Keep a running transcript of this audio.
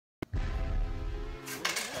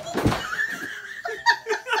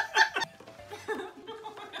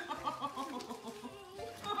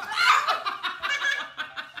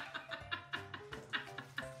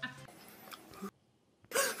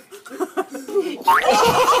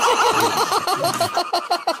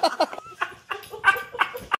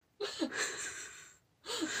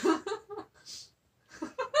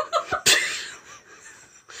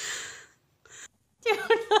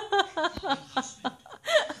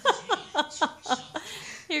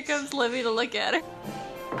Here comes Livy to look at her.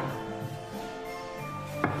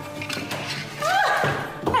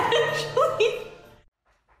 Ashley!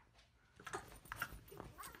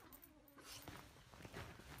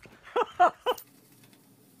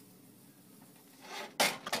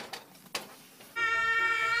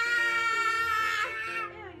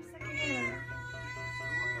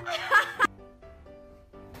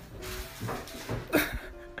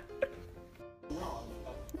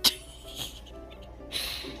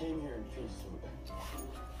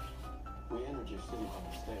 We entered your city by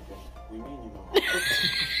mistake. We mean you no harm.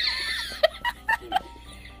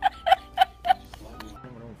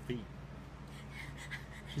 Her own feet.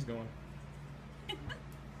 She's going.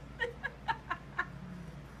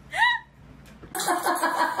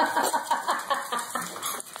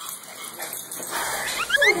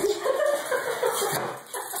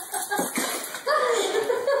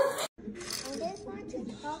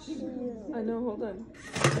 I know, hold on.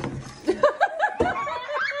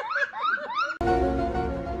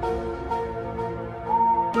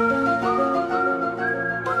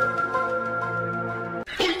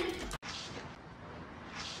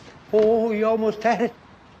 Oh, you almost had it.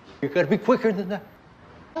 You gotta be quicker than that.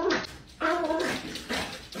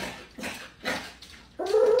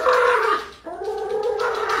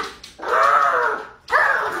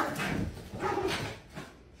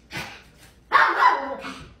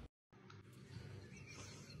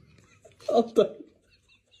 All done.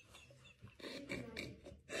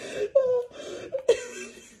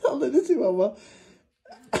 Habla de su mamá.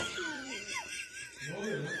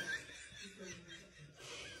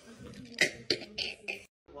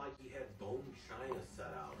 Like he had bone china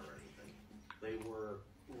set out or anything. They were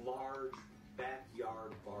large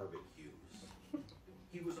backyard barbecues.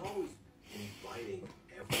 He was always inviting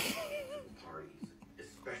everyone to the parties,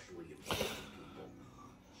 especially important people.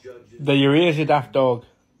 Judges. The your ears, you daft dog.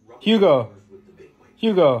 Hugo.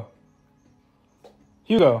 Hugo.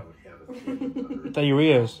 Hugo. The your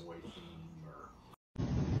ears.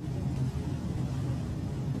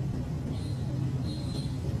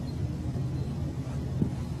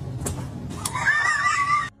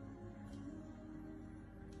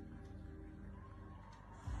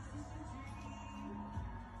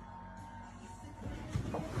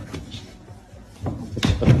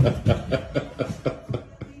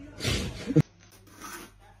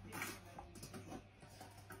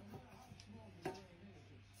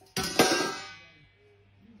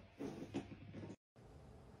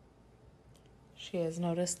 She has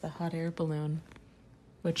noticed the hot air balloon,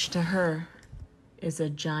 which to her is a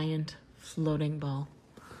giant floating ball.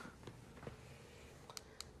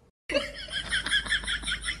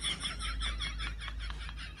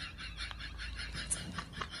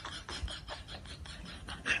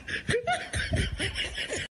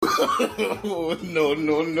 Oh, no,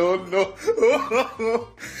 no, no, no.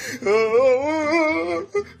 Oh.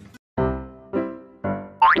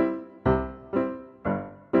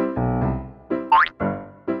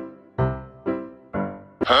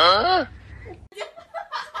 Huh?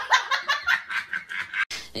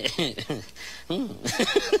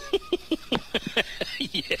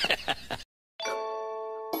 Yeah.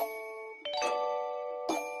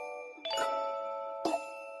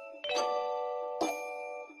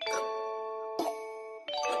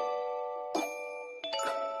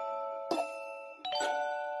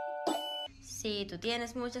 Si tú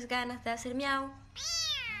tienes muchas ganas de hacer miau.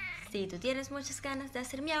 Si tú tienes muchas ganas de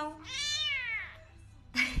hacer miau.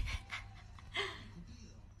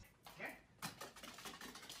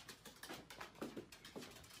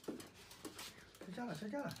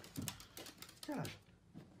 Ya.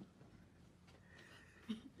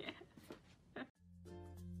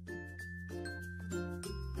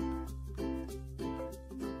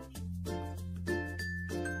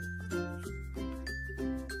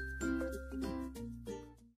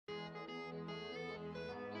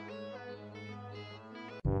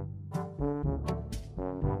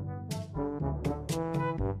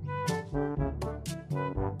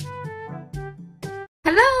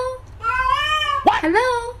 Hello? What?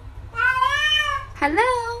 Hello? Hello?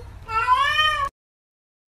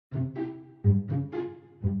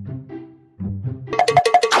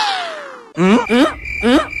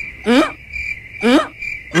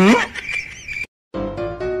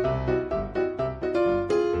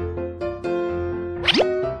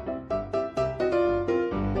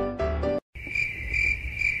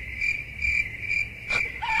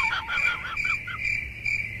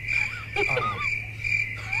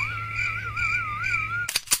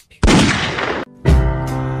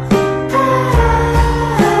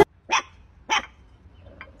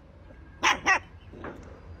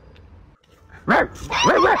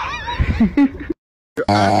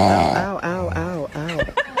 Ow, ow, ow, ow.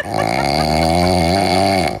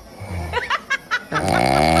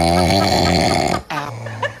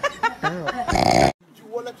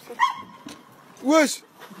 Wesh.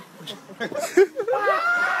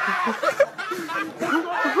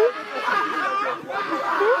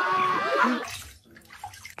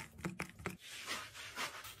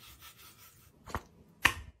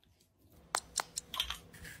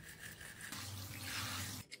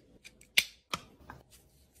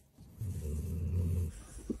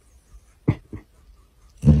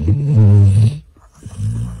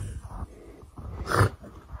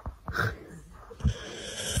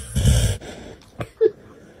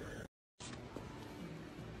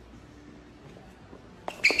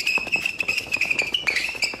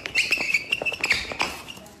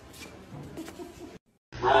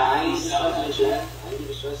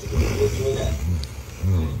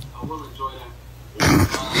 I will enjoy that.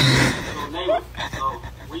 So, neighbor, so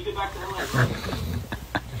when you get back to LA, right?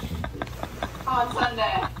 On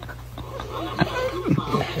Sunday.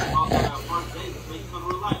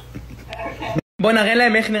 בוא נראה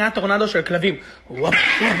להם איך נראה טורנדו של כלבים. וופ,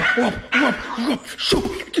 וופ, וופ, וופ, וופ, שופ,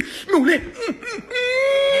 מעולה.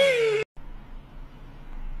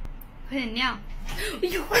 快点尿。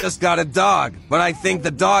 Just got a dog, but I think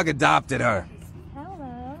the dog adopted her.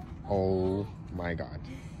 Oh my god.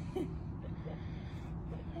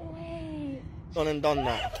 Gone and done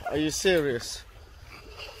that. Are you serious?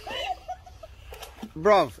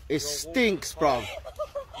 Bruv, it stinks, bruv.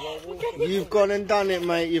 You've gone and done it,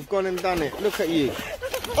 mate. You've gone and done it. Look at you.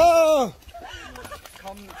 Oh!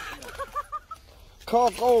 Go,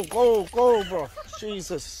 bro.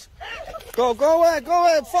 Jesus. Go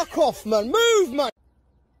ahead. Fuck off, man. Move, man.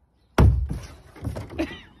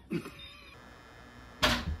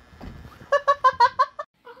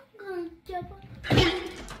 Let's go.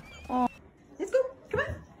 Come on.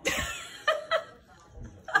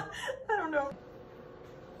 I don't know.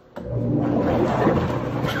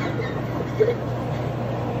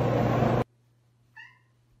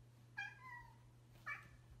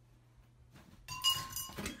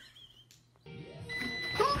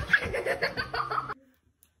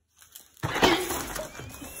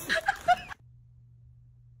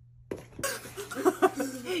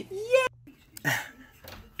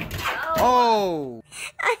 Oh!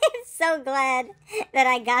 I am so glad that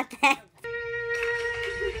I got that.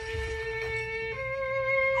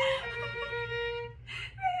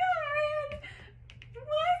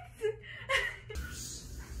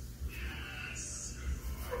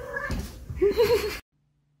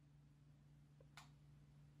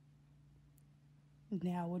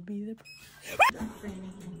 Now would be the.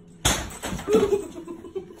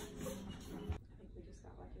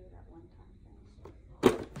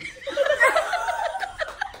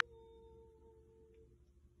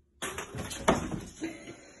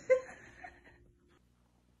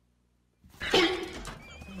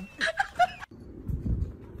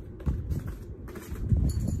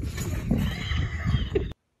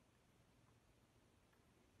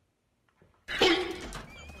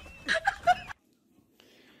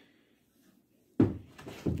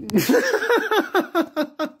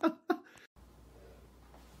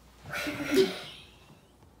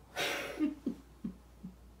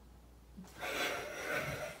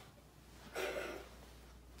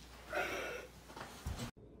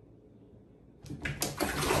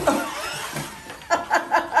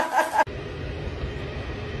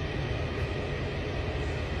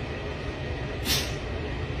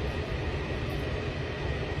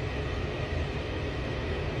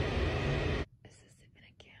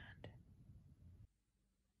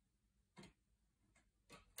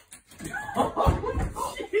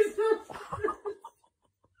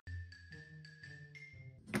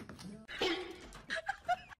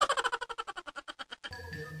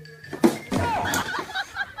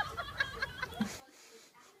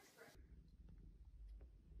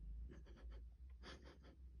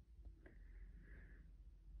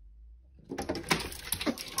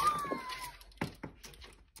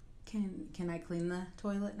 Can I clean the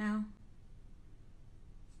toilet now?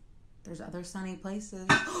 There's other sunny places.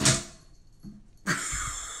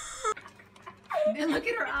 And look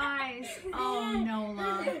at her eyes. Oh no,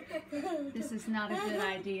 love. This is not a good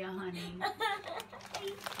idea, honey.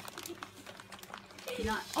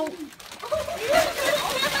 Not. Oh.